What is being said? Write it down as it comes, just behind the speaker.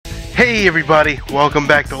Hey everybody, welcome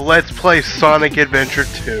back to Let's Play Sonic Adventure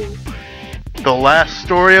 2. The last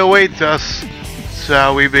story awaits us.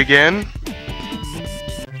 Shall we begin?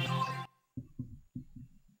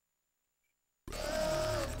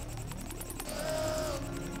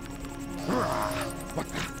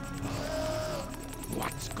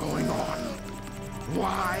 What's going on?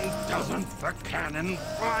 Why doesn't the cannon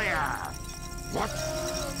fire?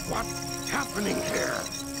 What's happening here?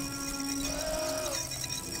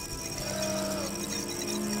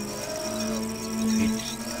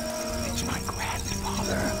 It's my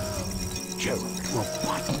grandfather, Gerald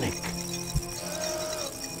Robotnik.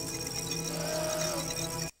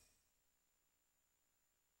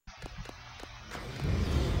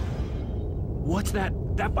 What's that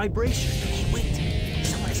vibration? Hey, wait!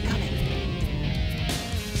 Someone is coming.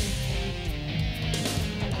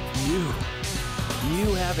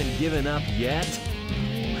 You haven't given up yet?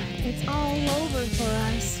 It's all over for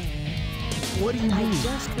us. What do you I mean?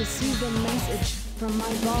 just received a message from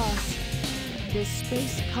my boss. The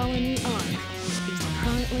space colony Ark is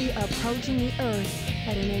currently approaching the Earth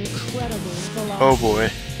at an incredible velocity. Oh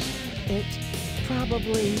boy. It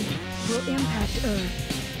probably will impact Earth.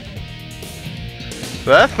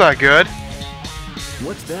 That's not good.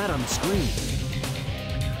 What's that on the screen?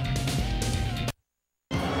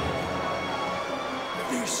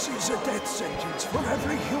 This is a death sentence for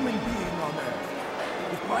every human being on Earth.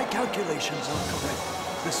 If my calculations are correct,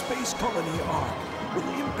 the space colony Ark will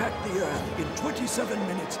impact the Earth in 27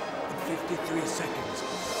 minutes and 53 seconds.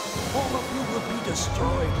 All of you will be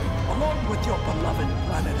destroyed, along with your beloved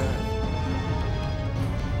planet Earth.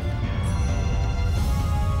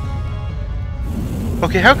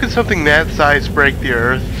 Okay, how could something that size break the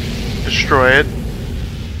Earth? Destroy it?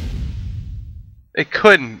 It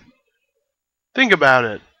couldn't. Think about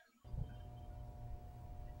it.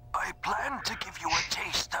 I plan to give you a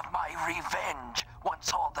taste of my revenge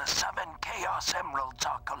once all the 7 Chaos Emeralds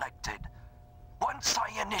are collected. Once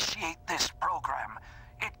I initiate this program,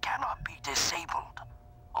 it cannot be disabled.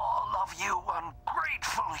 All of you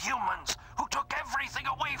ungrateful humans who took everything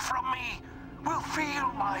away from me will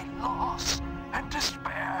feel my loss and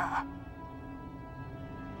despair.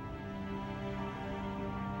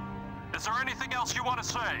 Is there anything else you want to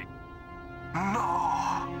say?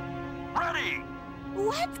 No. Ready!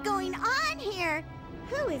 What's going on here?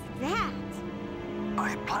 Who is that?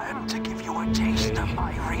 I plan to give you a taste of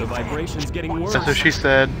my revenge. The vibration's getting once worse. That's what she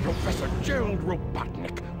said. Professor Gerald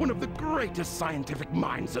Robotnik, one of the greatest scientific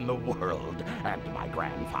minds in the world, and my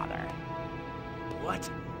grandfather. What?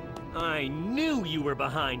 I knew you were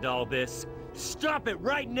behind all this. Stop it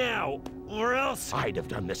right now, or else... I'd have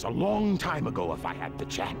done this a long time ago if I had the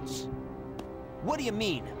chance. What do you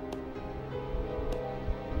mean?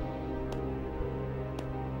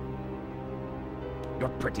 You're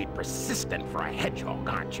pretty persistent for a hedgehog,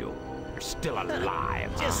 aren't you? You're still alive,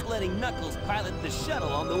 Just huh? letting Knuckles pilot the shuttle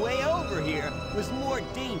on the way over here was more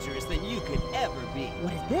dangerous than you could ever be.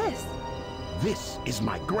 What is this? This is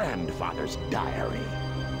my grandfather's diary.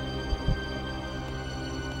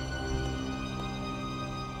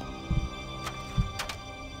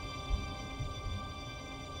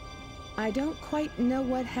 I don't quite know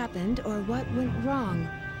what happened or what went wrong.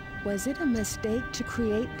 Was it a mistake to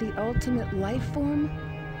create the ultimate life form?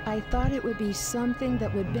 I thought it would be something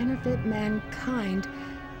that would benefit mankind,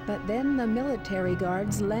 but then the military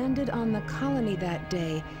guards landed on the colony that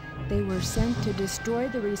day. They were sent to destroy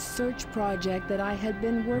the research project that I had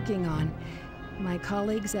been working on. My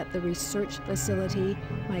colleagues at the research facility,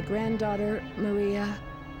 my granddaughter, Maria,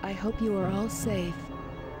 I hope you are all safe.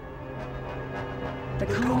 The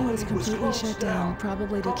colony was completely shut down,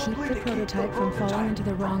 probably to keep the prototype from falling into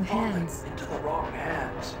the wrong hands.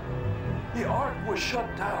 The Ark was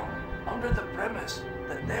shut down under the premise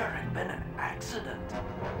that there had been an accident.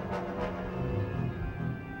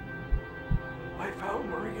 I found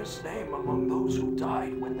Maria's name among those who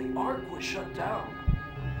died when the Ark was shut down.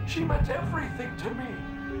 She meant everything to me,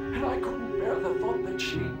 and I couldn't bear the thought that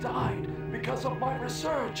she died because of my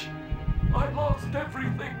research. I lost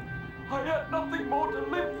everything. I had nothing more to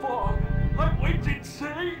live for. I went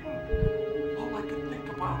insane. All I could think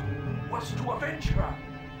about was to avenge her.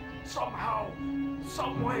 Somehow,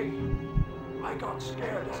 some way. I got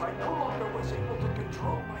scared as I no longer was able to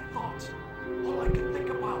control my thoughts. All I could think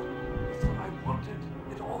about was that I wanted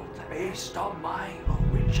it all to be. Based on my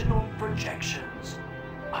original projections,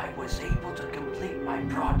 I was able to complete my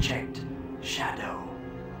project, Shadow.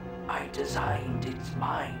 I designed its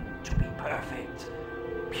mind to be perfect.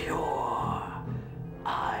 Pure.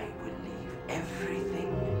 I will leave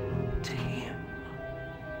everything to him.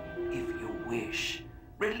 If you wish,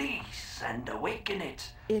 release and awaken it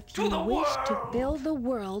If to you the wish world. to fill the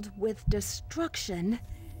world with destruction...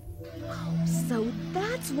 Oh, so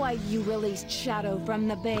that's why you released Shadow from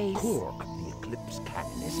the base. Core of the Eclipse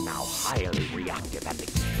cannon is now highly reactive and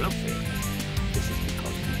explosive. This is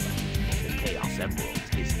because the Chaos Emerald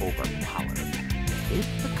is overpowered. If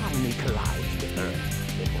the colony collides with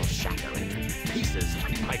Earth, it will shatter into pieces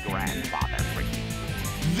like my grandfather predicted.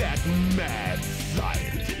 That mad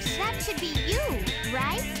scientist. That should be you,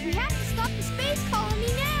 right? We have to stop the space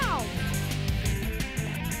colony now!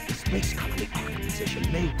 The space colony arc position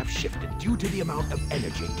may have shifted due to the amount of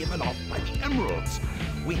energy given off by the emeralds.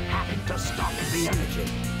 We have to stop the energy.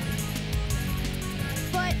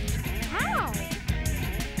 But how?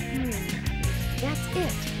 That's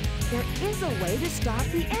it. There is a way to stop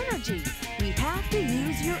the energy. We have to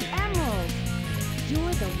use your emerald.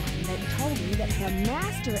 You're the one that told me that the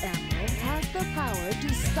Master Emerald has the power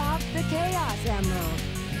to stop the Chaos Emerald.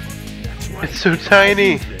 That's right. It's so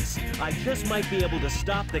tiny. Use this. I just might be able to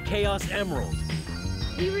stop the Chaos Emerald.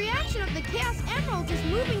 The reaction of the Chaos Emerald is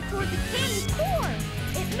moving toward the cannon's core.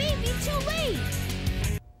 It may be too late.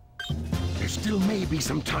 There still may be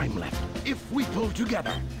some time left. If we pull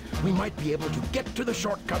together, we might be able to get to the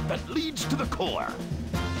shortcut that leads to the core.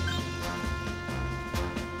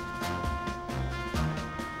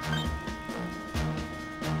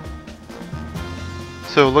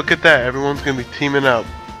 So look at that, everyone's gonna be teaming up.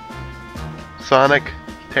 Sonic,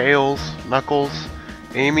 Tails, Knuckles,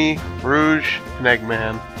 Amy, Rouge, and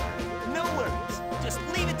Eggman. No worries. Just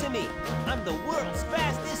leave it to me. I'm the world's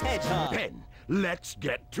fastest hedgehog. Then, let's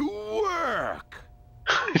get to work!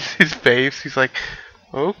 His face, he's like,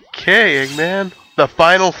 okay, Eggman. The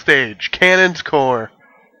final stage, Cannon's core.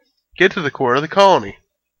 Get to the core of the colony.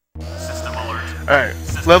 System alert. Alright,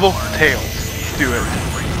 System level alert. Tails. Let's do it.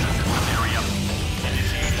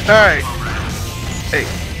 Initiate Alright. program. Hey,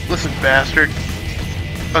 listen, bastard.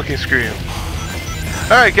 Okay, screw you.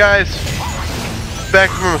 Alright, guys. Back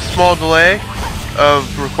from a small delay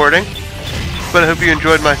of recording. But I hope you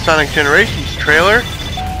enjoyed my Sonic Generations trailer.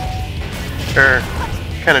 Or,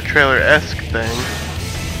 kind of trailer-esque thing.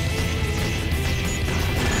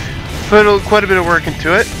 Put quite a bit of work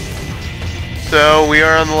into it. So, we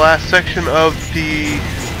are on the last section of the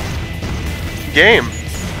game.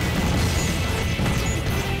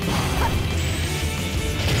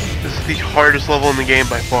 This is the hardest level in the game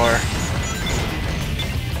by far.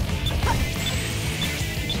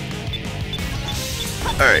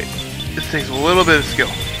 Alright, this takes a little bit of skill.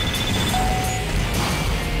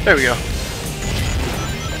 There we go.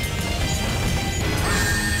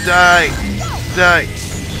 Die! Die!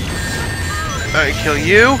 Alright, kill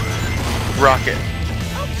you. Rocket.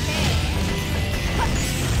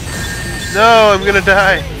 No, I'm gonna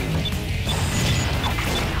die.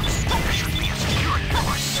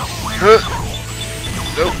 Nope.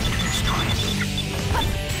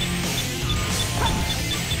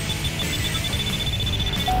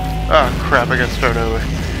 Oh crap, I gotta start over.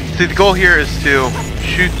 See, the goal here is to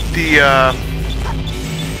shoot the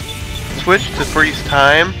switch to freeze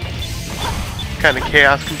time. Kind of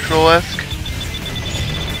chaos control-esque.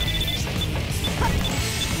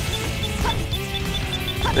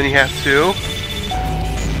 Then you have to...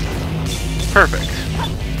 Perfect.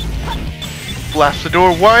 Blast the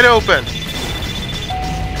door wide open!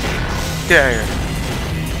 Get out of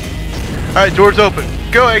here. Alright, door's open.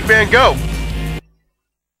 Go, Eggman, go!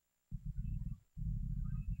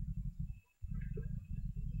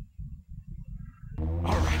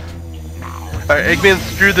 Alright,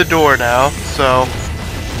 Eggman's through the door now, so...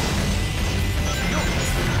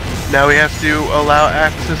 Now we have to allow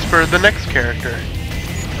access for the next character.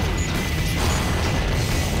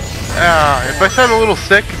 If I sound a little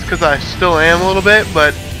sick, it's because I still am a little bit,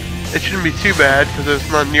 but it shouldn't be too bad, because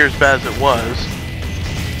it's not near as bad as it was.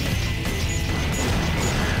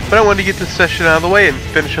 But I wanted to get this session out of the way and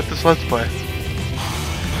finish up this Let's Play.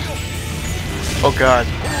 Oh god.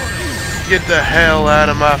 Get the hell out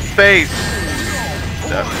of my face!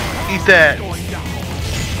 Eat that!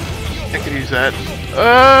 I could use that.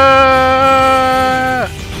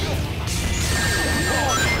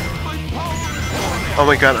 Oh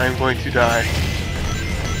my god, I'm going to die.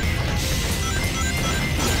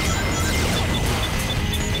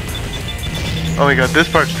 Oh my god, this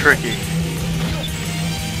part's tricky.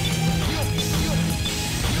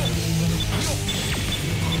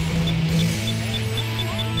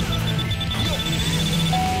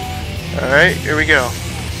 Alright, here we go.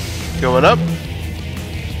 Going up.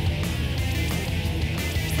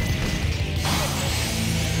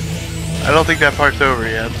 I don't think that part's over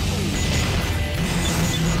yet.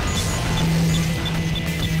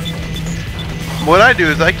 What I do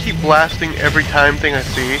is I keep blasting every time thing I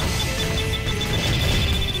see.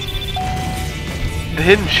 The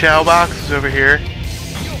hidden Shao box is over here,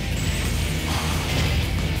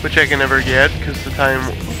 which I can never get because the time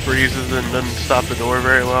freezes and doesn't stop the door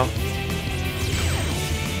very well.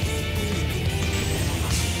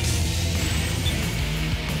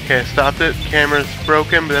 Okay, I stopped it. Camera's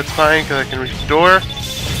broken, but that's fine because I can reach the door.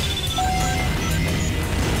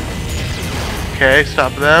 Okay,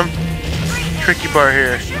 stop them. Tricky part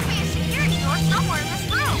here. There should be a security door somewhere in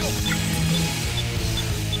this room.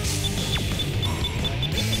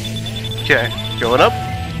 Okay, going up.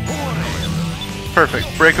 Perfect.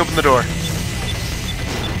 Break open the door.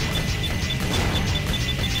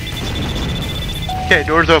 Okay,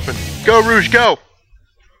 door's open. Go, Rouge, go!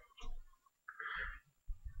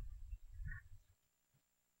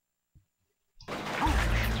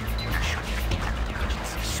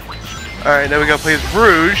 Alright, now we gotta play as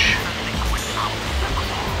Rouge.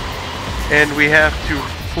 And we have to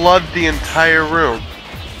flood the entire room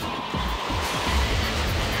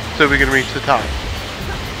so we can reach the top.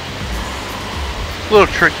 A little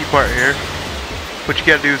tricky part here. What you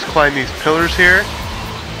gotta do is climb these pillars here,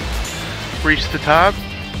 reach the top,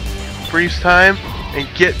 freeze time, and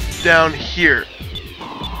get down here.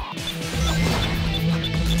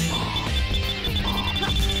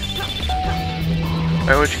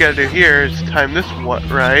 Alright, what you gotta do here is time this one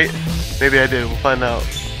right. Maybe I did, we'll find out.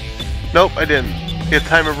 Nope, I didn't. You have to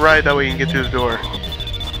time it right, that way you can get through the door.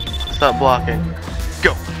 It's not blocking.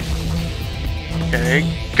 Go! Okay,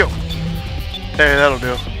 go! There, that'll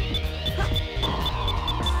do.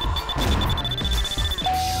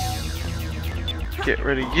 Get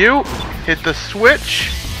rid of you. Hit the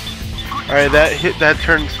switch. Alright, that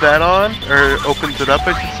turns that on, or opens it up,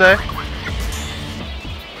 I should say.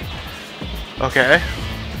 Okay.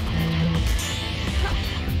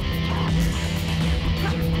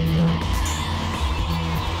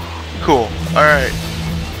 Cool. Alright.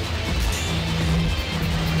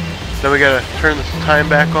 Now we gotta turn this time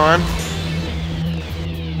back on.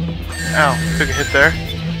 Ow, took a hit there.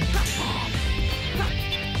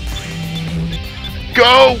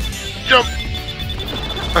 Go! Jump!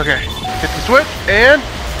 Okay. Hit the switch and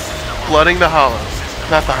flooding the hollow.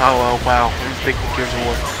 Not the hollow, wow. I'm thinking Gears of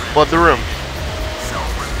War. Flood the room.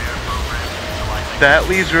 That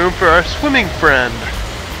leaves room for our swimming friend,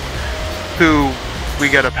 who we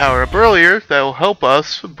got a power up earlier that will help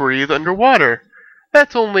us breathe underwater.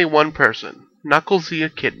 That's only one person, Knuckles the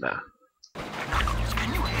Echidna.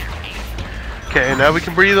 Okay, now we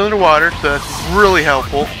can breathe underwater, so that's really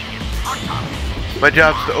helpful. My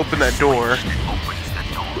job's to open that door.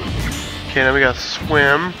 Okay, now we gotta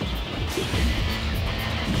swim.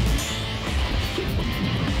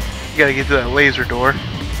 You gotta get to that laser door.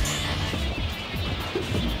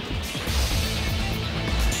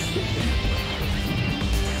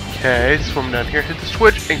 Okay, swim down here, hit the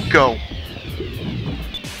switch, and go.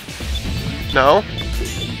 No?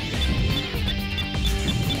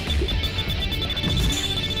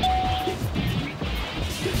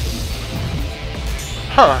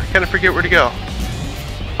 Huh, I kinda forget where to go.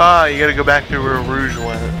 Ah, you gotta go back through where Rouge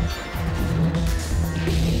went.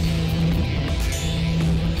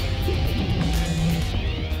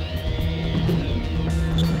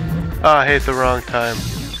 Ah, I hit the wrong time.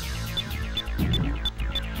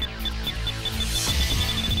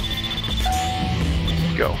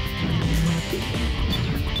 Go.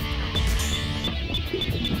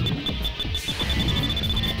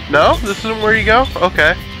 No? This isn't where you go?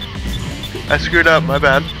 Okay. I screwed up, my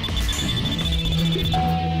bad.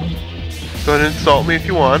 Go ahead and insult me if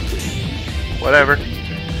you want. Whatever.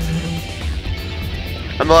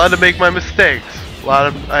 I'm allowed to make my mistakes.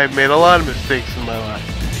 I've made a lot of mistakes in my life.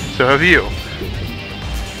 So have you.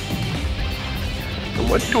 And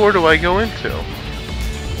what door do I go into?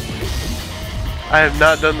 I have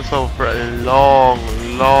not done this level for a long,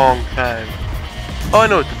 long time. Oh, I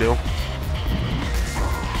know what to do.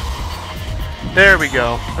 There we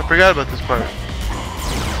go. I forgot about this part.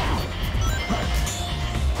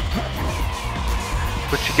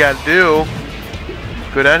 What you gotta do,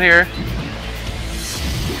 go down here,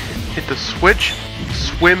 hit the switch,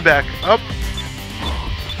 swim back up,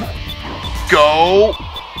 go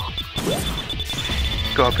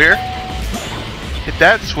up here, hit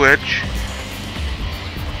that switch,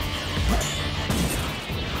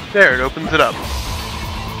 there, it opens it up.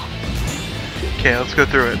 Okay, let's go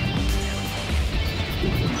through it.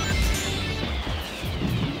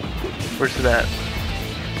 Where's it at?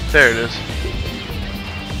 There it is.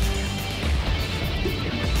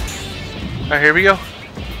 Alright, here we go.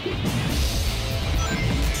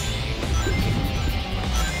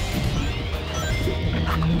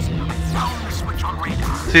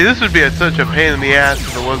 See, this would be such a pain in the ass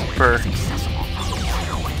if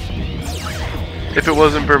it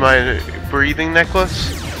wasn't for my breathing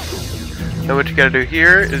necklace. Now what you gotta do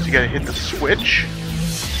here is you gotta hit the switch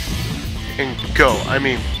and go. I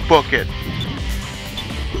mean, book it.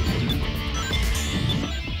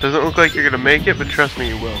 Doesn't look like you're gonna make it, but trust me,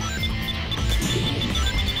 you will.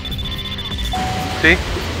 See?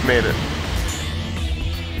 Made it.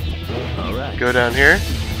 Alright. Go down here.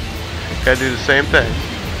 Gotta do the same thing.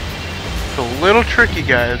 It's a little tricky,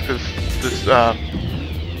 guys, because this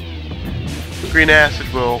green acid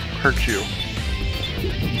will hurt you.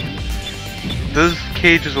 Those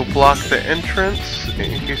cages will block the entrance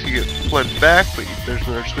in case you get fled back, but there's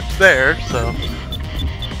another switch there, so.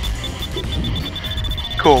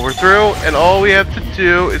 Cool, we're through, and all we have to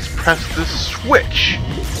do is press this switch.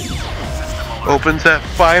 Opens that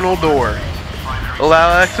final door.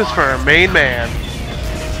 Allow access for our main man.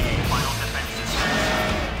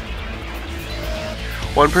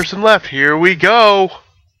 One person left, here we go!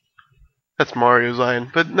 That's Mario's line,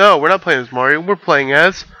 but no, we're not playing as Mario, we're playing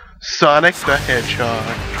as Sonic the Hedgehog.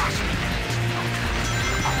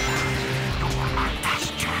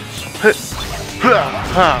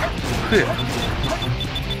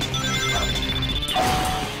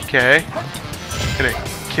 Okay. Gonna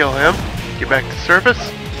kill him. Get back to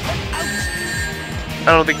surface. I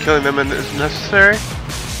don't think killing them is necessary.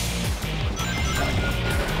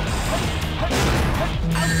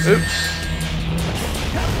 Oops.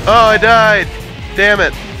 Oh, I died! Damn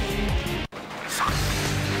it.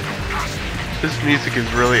 This music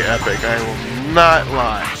is really epic, I will not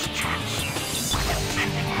lie.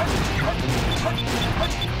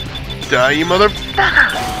 Die, you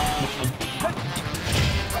motherfucker!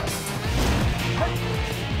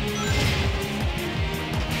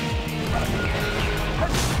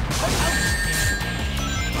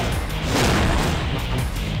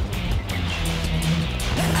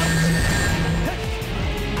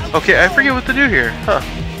 Okay, I forget what to do here. Huh.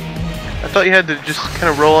 I thought you had to just kind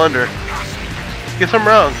of roll under. Guess I'm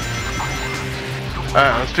wrong.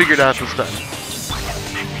 Alright, let's figure it out this time.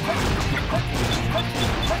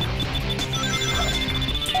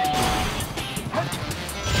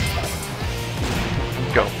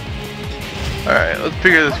 Go. Alright, let's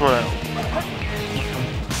figure this one out.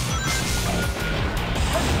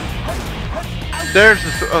 There's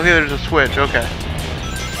a switch, okay.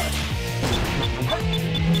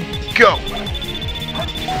 Go!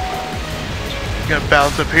 Gotta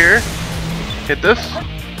bounce up here. Hit this.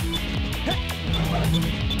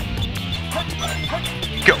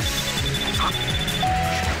 Go!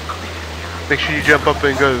 Make sure you jump up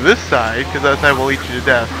and go to this side, because that side will lead you to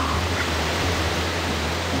death.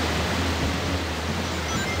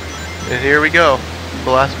 And here we go.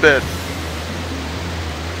 The last bit.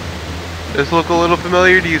 Does this look a little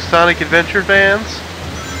familiar to you Sonic Adventure fans?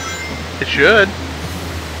 It should.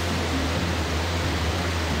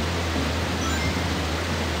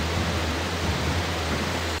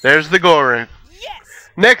 There's the goal ring. Yes!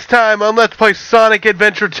 Next time on Let's Play Sonic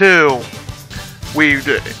Adventure 2, we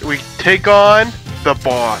take on the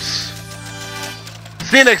boss.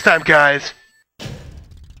 See you next time, guys.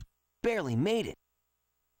 Barely made it.